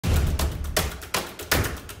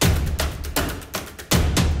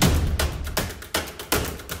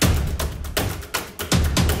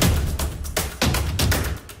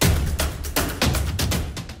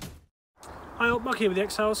Mark here with the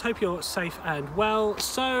Exiles. Hope you're safe and well.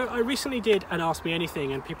 So I recently did an Ask Me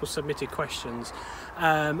Anything and people submitted questions.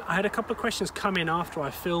 I had a couple of questions come in after I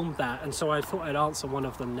filmed that, and so I thought I'd answer one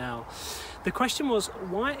of them now. The question was,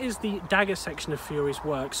 why is the dagger section of Fury's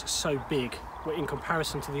works so big in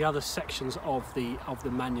comparison to the other sections of the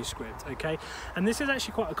manuscript? Okay, and this is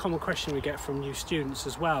actually quite a common question we get from new students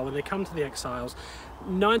as well. When they come to the Exiles,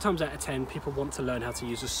 9 times out of 10 people want to learn how to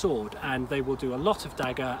use a sword, and they will do a lot of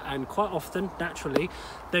dagger, and quite often, naturally,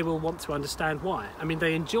 they will want to understand why. I mean,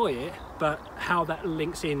 they enjoy it, but how that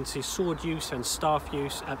links into sword use and staff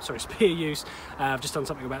use, spear use, I've just done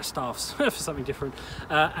something about staffs for something different,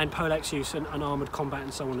 and poleaxe use and armoured combat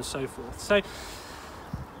and so on and so forth. So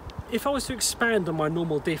if I was to expand on my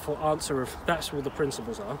normal default answer of that's all the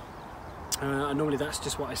principles are, and normally that's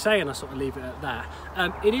just what I say and I sort of leave it at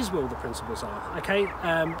that, it is where all the principles are, okay?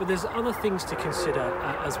 But there's other things to consider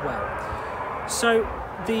as well. So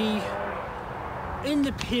in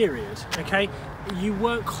the period, okay, you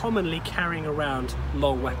weren't commonly carrying around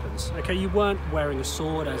long weapons, okay? You weren't wearing a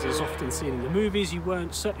sword as is often seen in the movies. You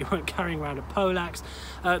certainly weren't carrying around a poleaxe.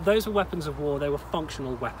 Those were weapons of war. They were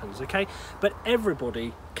functional weapons, okay? But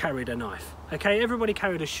everybody carried a knife, okay? Everybody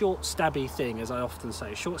carried a short stabby thing, as I often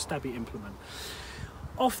say, short stabby implement.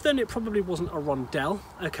 Often it probably wasn't a rondelle,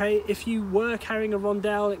 okay? If you were carrying a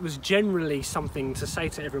rondelle, it was generally something to say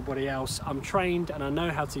to everybody else, I'm trained and I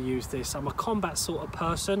know how to use this. I'm a combat sort of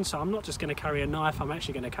person, so I'm not just going to carry a knife, I'm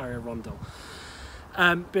actually going to carry a rondelle.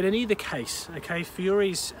 But in either case, okay,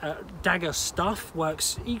 Fury's dagger stuff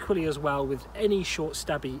works equally as well with any short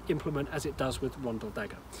stabby implement as it does with rondelle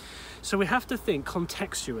dagger. So we have to think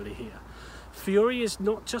contextually here. Fury is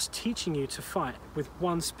not just teaching you to fight with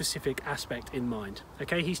one specific aspect in mind,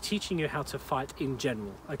 okay? He's teaching you how to fight in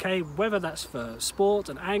general, okay? Whether that's for sport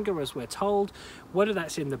and anger, as we're told, whether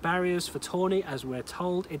that's in the barriers for tourney, as we're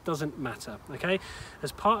told, it doesn't matter, okay?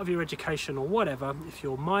 As part of your education or whatever, if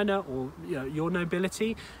you're minor or your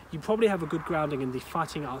nobility, you probably have a good grounding in the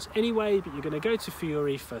fighting arts anyway, but you're going to go to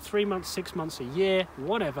Fury for 3 months, 6 months, a year,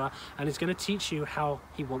 whatever, and he's going to teach you how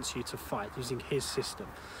he wants you to fight using his system.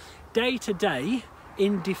 Day to day,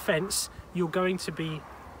 in defense, you're going to be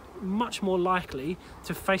much more likely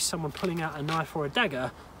to face someone pulling out a knife or a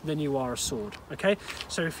dagger than you are a sword, okay?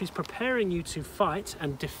 So if he's preparing you to fight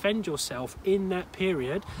and defend yourself in that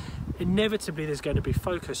period, inevitably there's going to be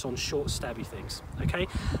focus on short stabby things, okay?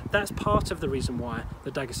 That's part of the reason why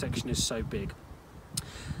the dagger section is so big.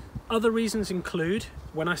 Other reasons include,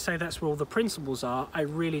 when I say that's where all the principles are, I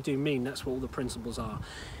really do mean that's where all the principles are.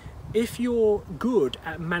 If you're good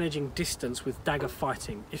at managing distance with dagger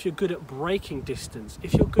fighting, if you're good at breaking distance,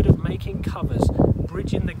 if you're good at making covers,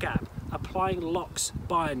 bridging the gap, applying locks,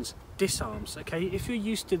 binds, disarms, okay? If you're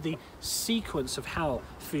used to the sequence of how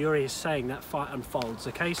Fury is saying that fight unfolds,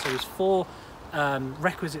 okay? So there's 4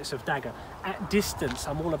 requisites of dagger. At distance,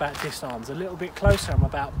 I'm all about disarms. A little bit closer, I'm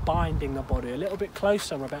about binding the body. A little bit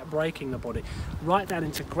closer, I'm about breaking the body. Right down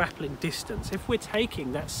into grappling distance. If we're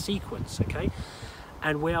taking that sequence, okay,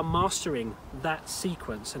 and we are mastering that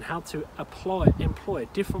sequence and how to employ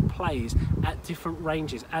different plays at different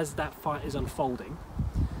ranges as that fight is unfolding,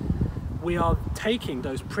 we are taking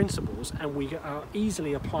those principles and we are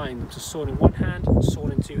easily applying them to sword in one hand,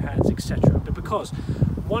 sword in 2 hands, etc. But because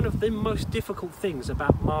one of the most difficult things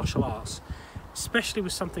about martial arts, especially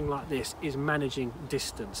with something like this, is managing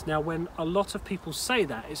distance. Now, when a lot of people say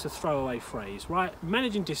that, it's a throwaway phrase, right?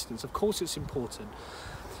 Managing distance, of course it's important.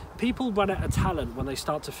 People run out of talent when they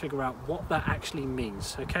start to figure out what that actually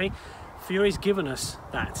means, okay? Fury's given us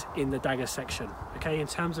that in the dagger section, okay, in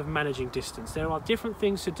terms of managing distance. There are different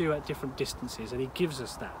things to do at different distances, and he gives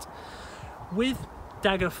us that. With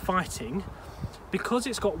dagger fighting, because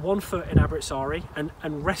it's got 1 foot in Abritsari,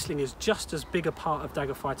 and wrestling is just as big a part of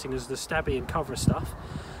dagger fighting as the stabby and cover stuff,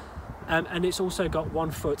 and it's also got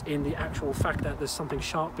 1 foot in the actual fact that there's something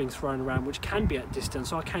sharp being thrown around which can be at distance,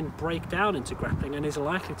 so I can break down into grappling and is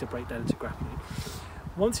likely to break down into grappling.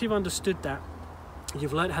 Once you've understood that,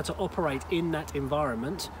 you've learned how to operate in that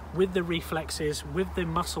environment with the reflexes, with the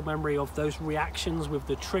muscle memory of those reactions, with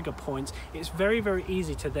the trigger points. It's very, very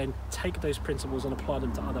easy to then take those principles and apply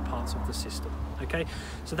them to other parts of the system, okay?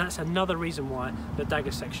 So that's another reason why the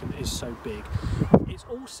dagger section is so big. It's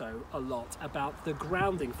also a lot about the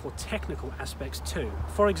grounding for technical aspects too.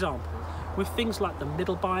 For example, with things like the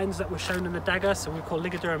middle binds that were shown in the dagger, so we call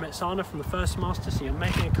ligadura mezzana from the first master, so you're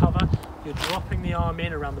making a cover, you're dropping the arm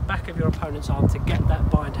in around the back of your opponent's arm to get that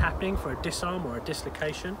bind happening for a disarm or a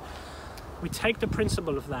dislocation. We take the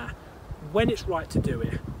principle of that, when it's right to do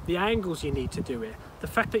it, the angles you need to do it, the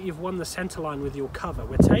fact that you've won the center line with your cover.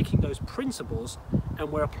 We're taking those principles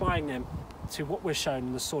and we're applying them to what we're shown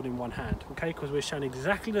in the sword in one hand, okay? Because we're shown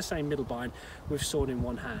exactly the same middle bind with sword in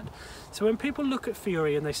one hand. So when people look at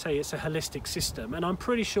Fury and they say it's a holistic system, and I'm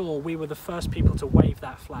pretty sure we were the first people to wave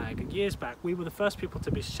that flag, and years back we were the first people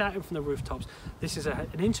to be shouting from the rooftops, this is an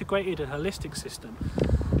integrated and holistic system.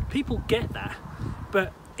 People get that,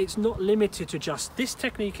 but it's not limited to just this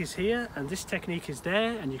technique is here and this technique is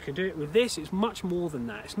there and you can do it with this. It's much more than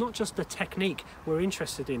that. It's not just the technique we're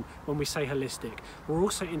interested in when we say holistic. We're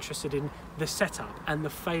also interested in the setup and the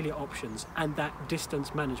failure options and that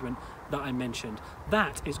distance management that I mentioned.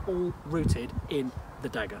 That is all rooted in the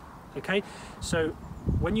dagger, okay? So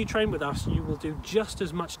when you train with us, you will do just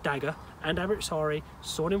as much dagger and Amritsari,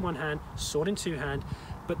 sword in one hand, sword in two hand,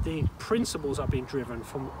 but the principles are being driven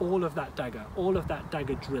from all of that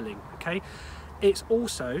dagger drilling, okay? It's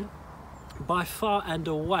also by far and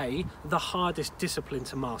away the hardest discipline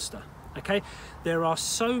to master, okay? There are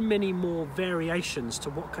so many more variations to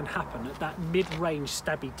what can happen at that mid-range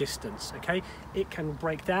stabby distance, okay? It can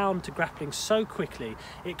break down to grappling so quickly.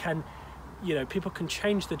 It can, you know, people can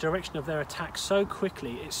change the direction of their attack so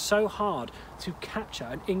quickly. It's so hard to capture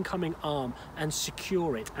an incoming arm and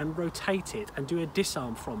secure it and rotate it and do a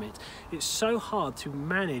disarm from it. It's so hard to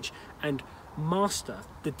manage and master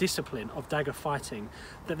the discipline of dagger fighting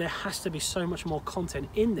that there has to be so much more content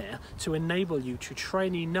in there to enable you to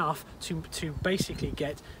train enough to basically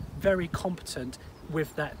get very competent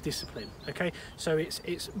with that discipline, okay? So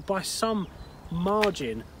it's by some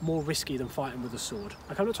margin more risky than fighting with a sword.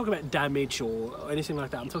 Like, I'm not talking about damage or anything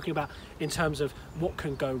like that. I'm talking about in terms of what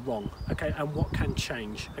can go wrong, okay, and what can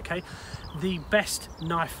change, okay? The best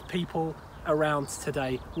knife people around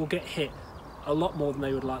today will get hit a lot more than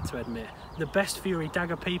they would like to admit. The best Fury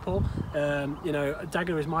dagger people, you know,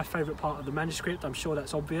 dagger is my favourite part of the manuscript. I'm sure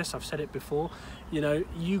that's obvious. I've said it before. You know,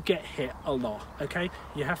 you get hit a lot, okay?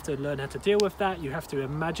 You have to learn how to deal with that. You have to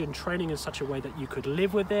imagine training in such a way that you could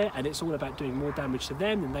live with it, and it's all about doing more damage to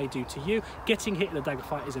them than they do to you. Getting hit in a dagger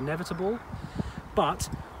fight is inevitable, but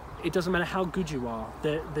it doesn't matter how good you are.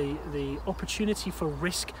 The opportunity for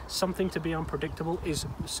risk, something to be unpredictable, is,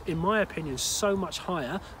 in my opinion, so much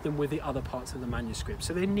higher than with the other parts of the manuscript.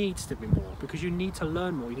 So there needs to be more, because you need to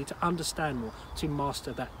learn more, you need to understand more to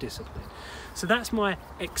master that discipline. So that's my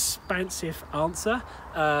expansive answer.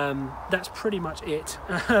 That's pretty much it.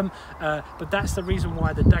 But that's the reason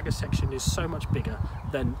why the dagger section is so much bigger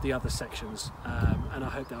than the other sections. And I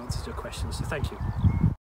hope that answers your question. So thank you.